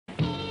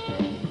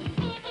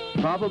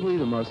Probably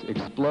the most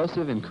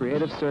explosive and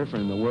creative surfer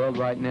in the world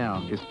right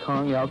now is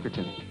Kong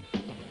Elkerton.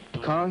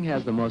 Kong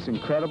has the most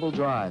incredible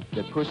drive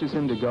that pushes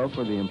him to go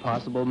for the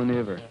impossible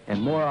maneuver,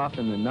 and more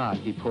often than not,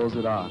 he pulls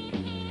it off.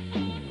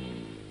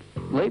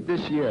 Late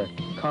this year,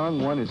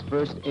 Kong won his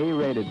first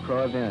A-rated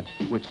pro event,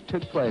 which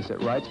took place at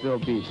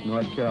Wrightsville Beach,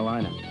 North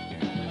Carolina.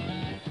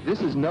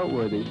 This is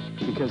noteworthy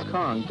because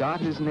Kong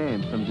got his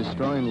name from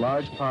destroying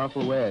large,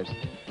 powerful waves,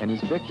 and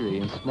his victory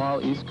in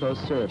small East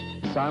Coast surf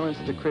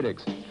silenced the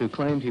critics who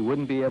claimed he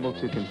wouldn't be able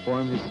to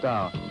conform his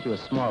style to a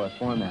smaller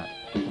format.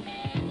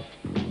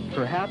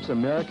 Perhaps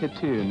America,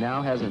 too,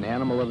 now has an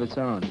animal of its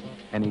own,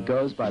 and he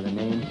goes by the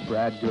name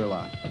Brad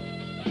Gerlach.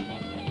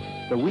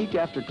 The week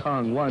after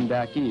Kong won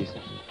back east,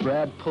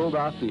 Brad pulled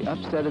off the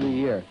upset of the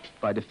year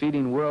by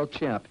defeating world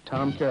champ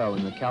Tom Carroll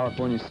in the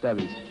California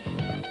Stubbies.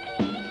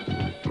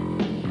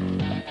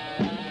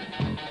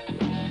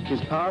 His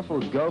powerful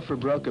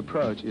go-for-broke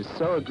approach is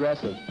so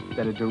aggressive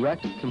that a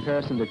direct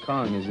comparison to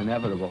Kong is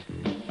inevitable.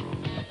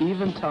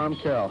 Even Tom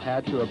Carroll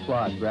had to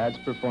applaud Brad's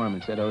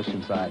performance at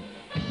Oceanside.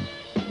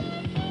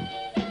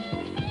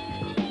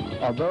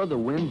 Although the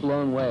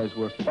wind-blown waves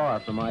were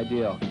far from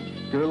ideal,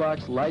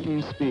 Gerlach's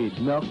lightning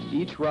speed milked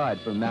each ride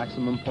for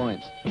maximum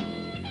points.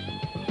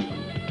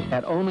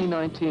 At only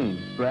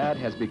 19, Brad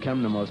has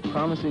become the most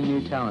promising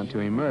new talent to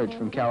emerge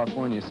from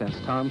California since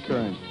Tom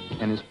Curran,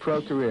 and his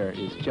pro career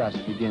is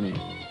just beginning.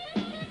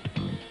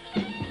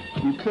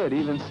 You could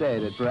even say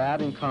that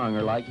Brad and Kong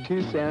are like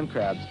two sand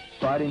crabs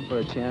fighting for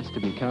a chance to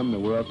become the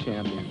world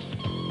champion.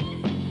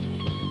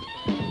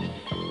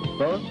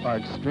 Both are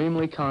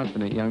extremely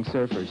confident young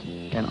surfers,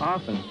 and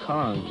often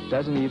Kong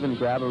doesn't even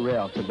grab a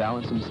rail to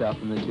balance himself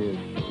in the tube.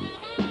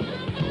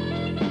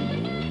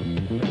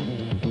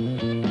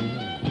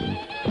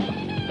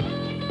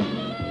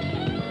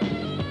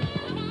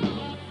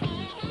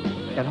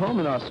 At home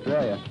in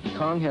Australia,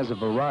 Kong has a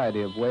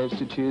variety of waves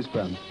to choose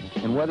from,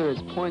 and whether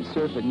it's point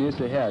surf at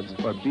Noosa Heads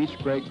or beach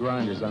break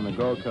grinders on the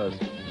Gold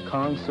Coast,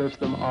 Kong surfs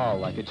them all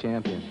like a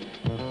champion.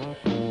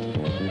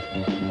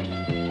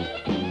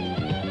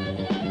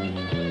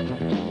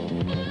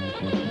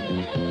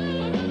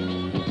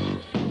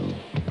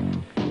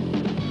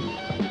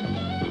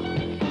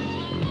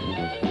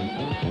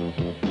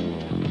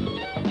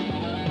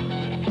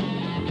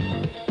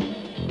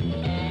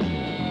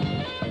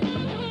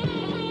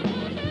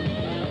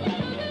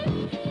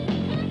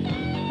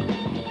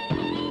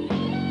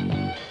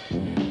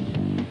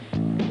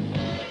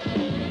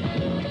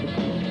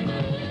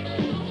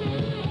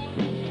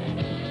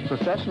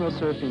 Professional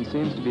surfing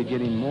seems to be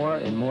getting more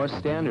and more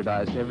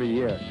standardized every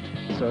year,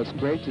 so it's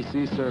great to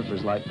see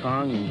surfers like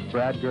Kong and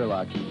Brad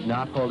Gerlach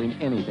not holding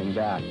anything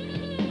back.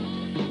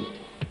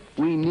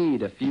 We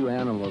need a few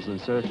animals in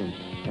surfing,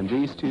 and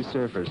these two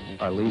surfers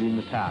are leading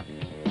the pack.